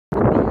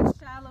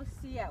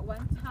at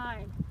one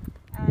time,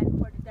 and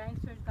where the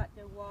dinosaurs got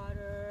their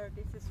water,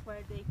 this is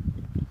where they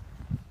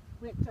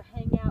went to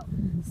hang out.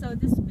 So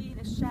this being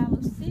a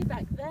shallow sea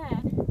back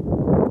then, there was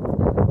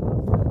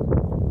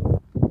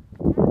also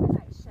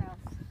ammonite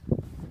shells.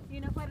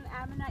 You know what an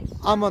ammonite shell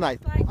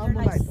Ammonite. is like?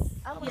 Ammonite. Like,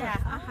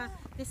 yeah,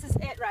 This is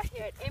it right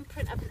here, an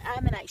imprint of an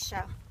ammonite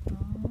shell.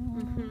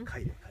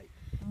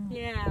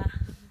 Yeah.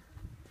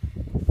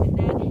 And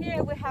then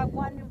here we have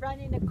one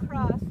running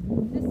across.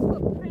 This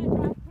footprint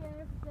right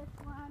here, this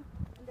one,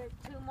 and there's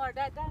two more.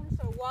 That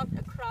dinosaur walked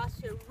across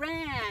here,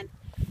 ran.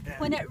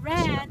 When it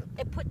ran,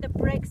 it put the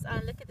brakes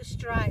on. Look at the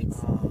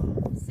strides.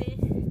 See?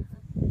 Then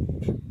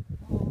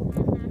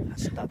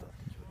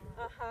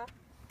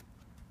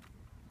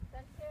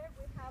here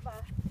we have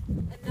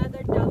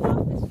another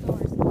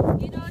Dilophosaurus.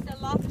 You know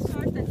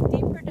Dilophosaurus, the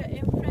deeper the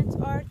imprints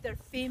are, they're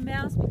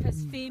females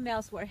because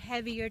females were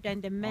heavier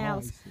than the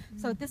males.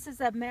 So this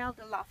is a male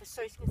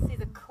Dilophosaurus. You can see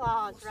the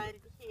claws right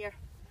here.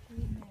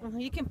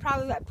 You can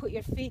probably like put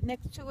your feet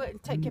next to it and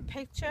take a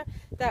picture.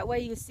 That way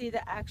you see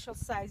the actual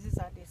sizes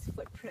on these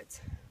footprints.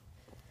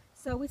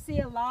 So we see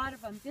a lot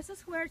of them. This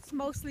is where it's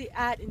mostly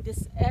at in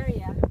this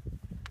area.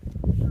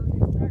 So they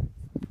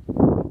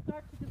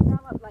start to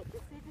develop like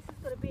this. See, this is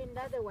going to be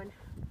another one.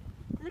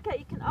 Look at,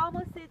 you can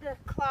almost see the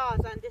claws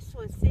on this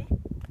one. See,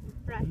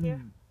 right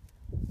here,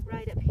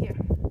 right up here.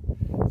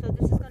 So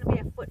this is going to be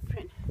a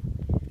footprint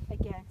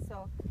again.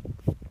 So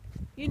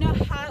you know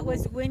how it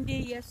was windy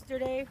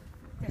yesterday?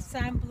 The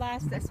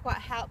sandblast, that's what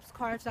helps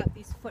carve out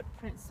these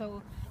footprints.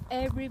 So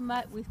every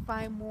month we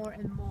find more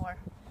and more.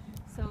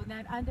 So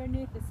then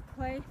underneath this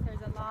clay,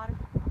 there's a lot of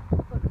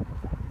footprints.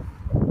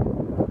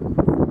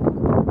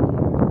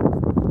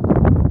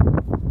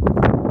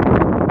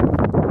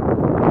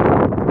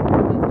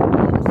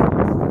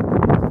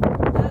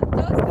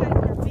 Those guys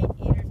are meat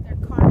eaters.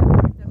 They're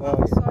carnivores. The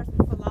Poposaurs and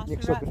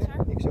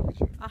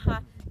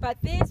Velociraptor.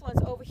 But these ones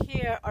over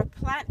here are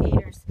plant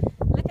eaters.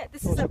 Look at,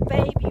 this is a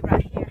baby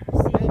right here.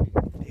 See?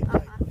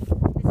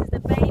 This is the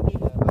baby.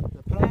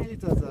 The plant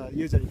eaters are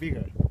usually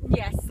bigger.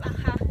 Yes.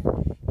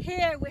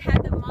 Here we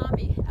have the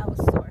mommy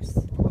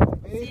Aetosaurs.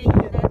 See, see,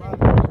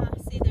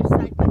 they're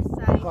side by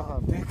side.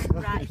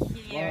 Right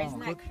here. Isn't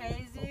that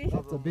crazy?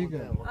 That's a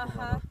bigger.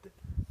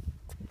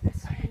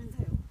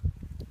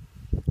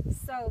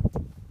 So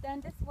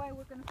then this way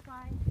we're going to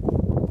find.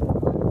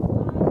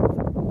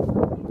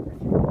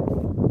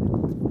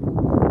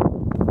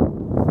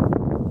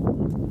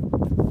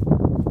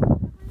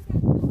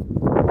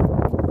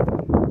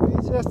 We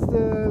just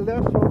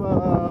left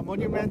from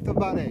Monumental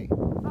Valley.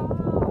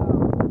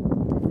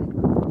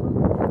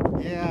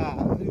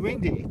 Yeah,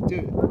 windy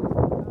too.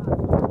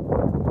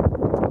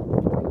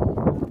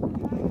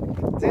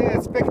 They're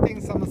expecting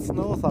some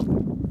snow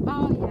somewhere.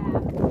 Oh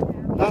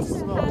yeah. That's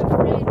snow.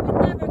 We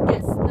never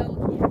get snow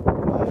here.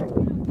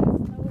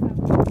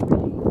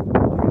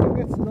 You don't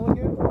get snow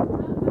here?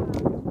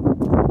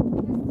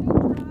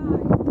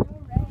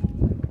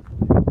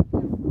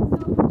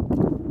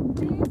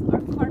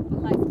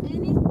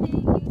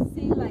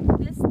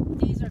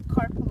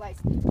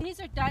 These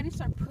are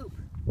dinosaur poop.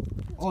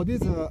 Oh,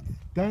 these are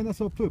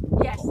dinosaur poop?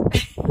 Yes.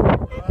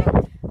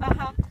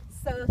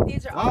 So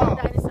these are all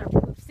dinosaur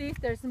poop. See,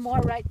 there's more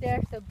right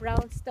there, the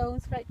brown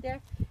stones right there.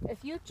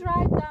 If you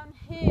drive down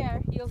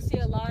here, you'll see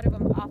a lot of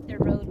them off the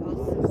road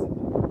also.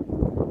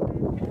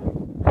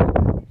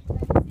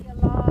 You see a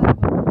lot of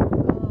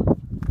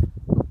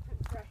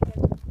footprints right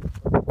here.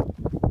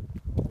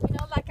 You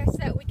know, like I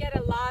said, we get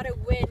a lot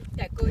of wind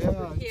that goes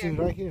through here. It's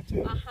right here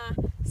too.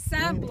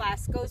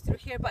 Sandblast goes through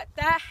here, but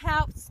that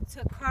helps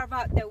to carve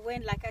out the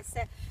wind, like I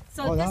said.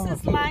 So this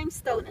is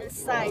limestone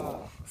inside.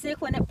 See,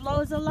 when it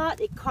blows a lot,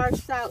 it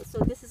carves out.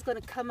 So this is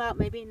going to come out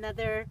maybe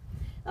another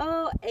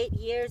 8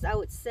 years, I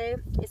would say.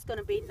 It's going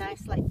to be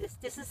nice like this.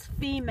 This is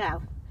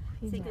female,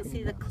 so you can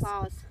see the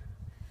claws.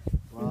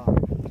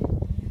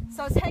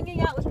 So it's hanging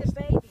out with the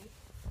baby.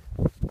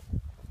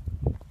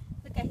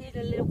 Look at here,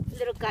 the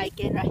little guy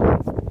again right here.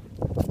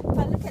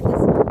 But look at this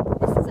one.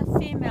 This is a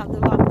female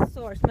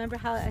Dilophosaurus. Remember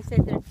how I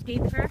said they're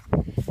deeper?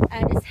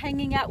 And it's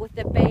hanging out with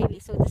the baby.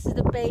 So this is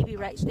the baby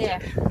right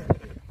there.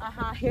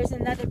 Here's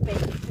another baby.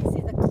 You can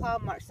see the claw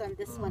marks on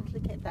this one.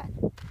 Look at that.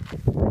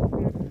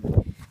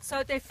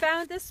 So they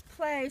found this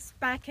place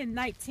back in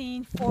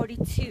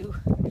 1942.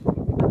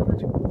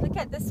 Look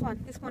at this one.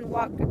 This one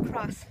walked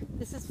across.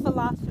 This is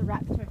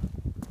Velociraptor.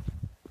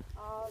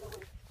 All the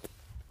way.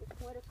 It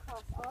went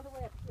across all the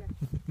way up here.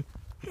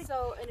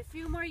 So in a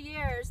few more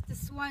years,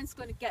 this one's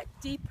going to get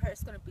deeper.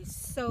 It's going to be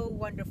so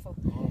wonderful.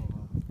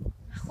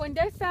 When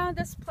they found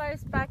this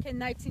place back in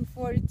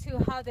 1942,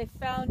 how they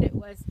found it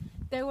was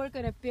they were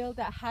going to build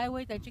that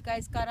highway that you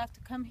guys got off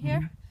to come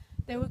here.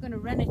 They were going to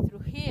run it through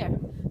here,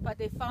 but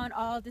they found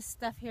all this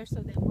stuff here, so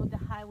they moved the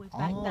highway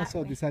back that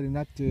so way. decided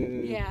not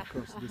to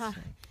cross this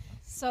side.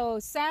 So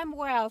Sam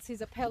Wells,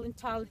 he's a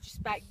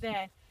paleontologist back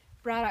then,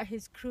 brought out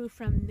his crew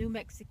from New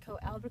Mexico,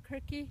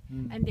 Albuquerque,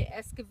 and they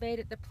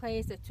excavated the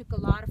place. They took a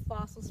lot of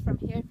fossils from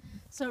here.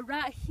 So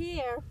right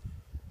here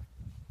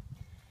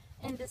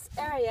in this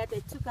area, they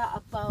took out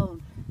a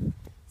bone.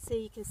 See,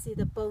 you can see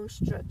the bone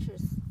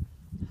structures,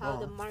 how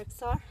the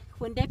marks are.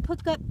 When they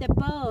pick up the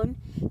bone,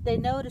 they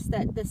notice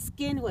that the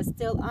skin was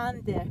still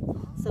on there.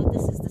 So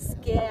this is the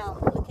scale.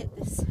 Look at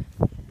this.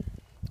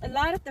 A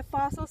lot of the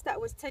fossils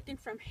that was taken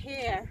from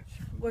here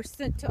were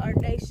sent to our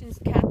nation's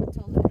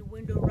capital in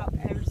Window Rock,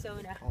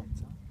 Arizona.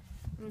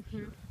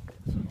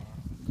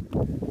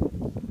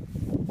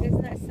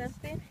 Isn't that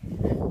something?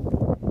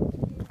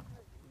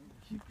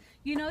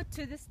 You know,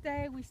 to this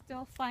day, we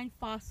still find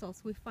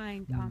fossils. We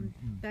find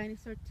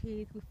dinosaur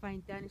teeth, we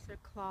find dinosaur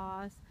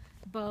claws,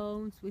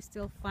 bones. We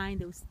still find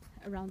those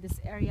around this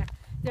area.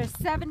 There's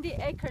 70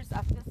 acres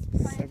of this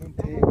plant.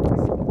 70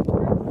 acres.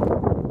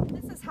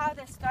 This is how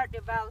they start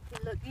developing.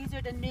 Look, these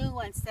are the new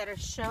ones that are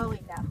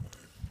showing now.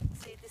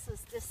 See, this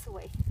is this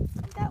way,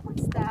 and that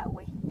one's that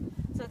way.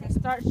 So they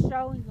start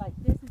showing like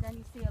this, and then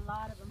you see a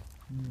lot of them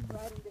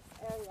right in this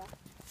area.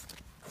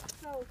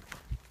 So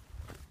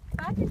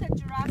back in the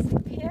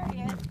Jurassic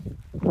period,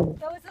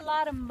 there was a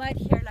lot of mud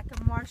here, like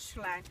a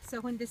marshland.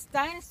 So when this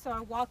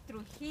dinosaur walked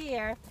through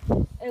here,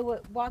 it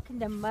would walk in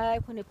the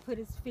mud. When it put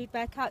its feet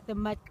back out, the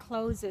mud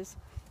closes.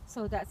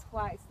 So that's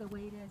why it's the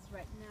way it is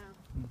right now.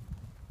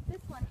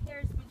 This one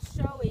here has been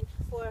showing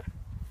for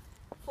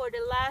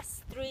the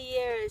last 3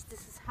 years.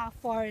 This is how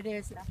far it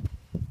is now.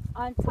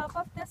 On top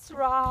of this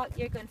rock,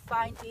 you're going to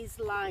find these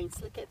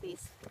lines. Look at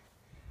these.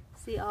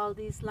 See all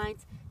these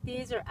lines?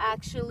 These are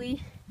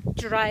actually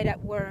dried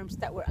up worms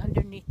that were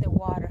underneath the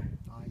water.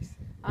 I see.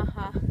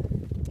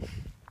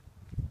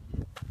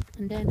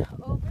 And then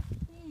over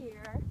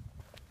here,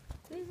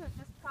 these are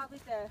just probably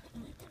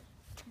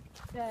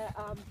the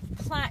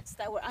plants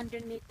that were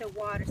underneath the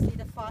water. See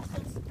the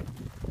fossils?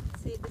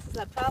 See, this is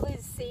probably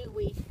the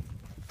seaweed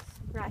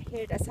right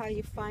here. That's how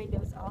you find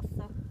those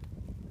also.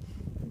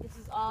 And this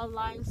is all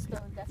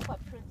limestone. That's what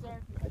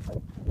preserved it.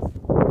 So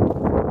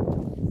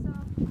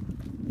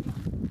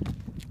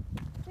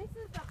this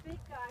is the big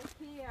guy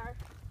here.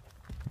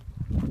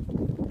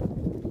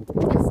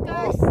 This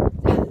guy.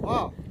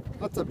 Wow,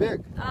 that's a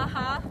big.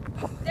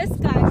 This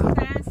guy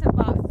stands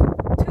about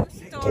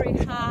 2-story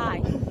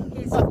high.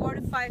 He's 4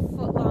 to 5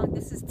 foot long.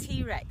 This is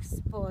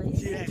T-Rex,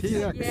 boys.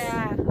 T-Rex.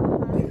 Yeah.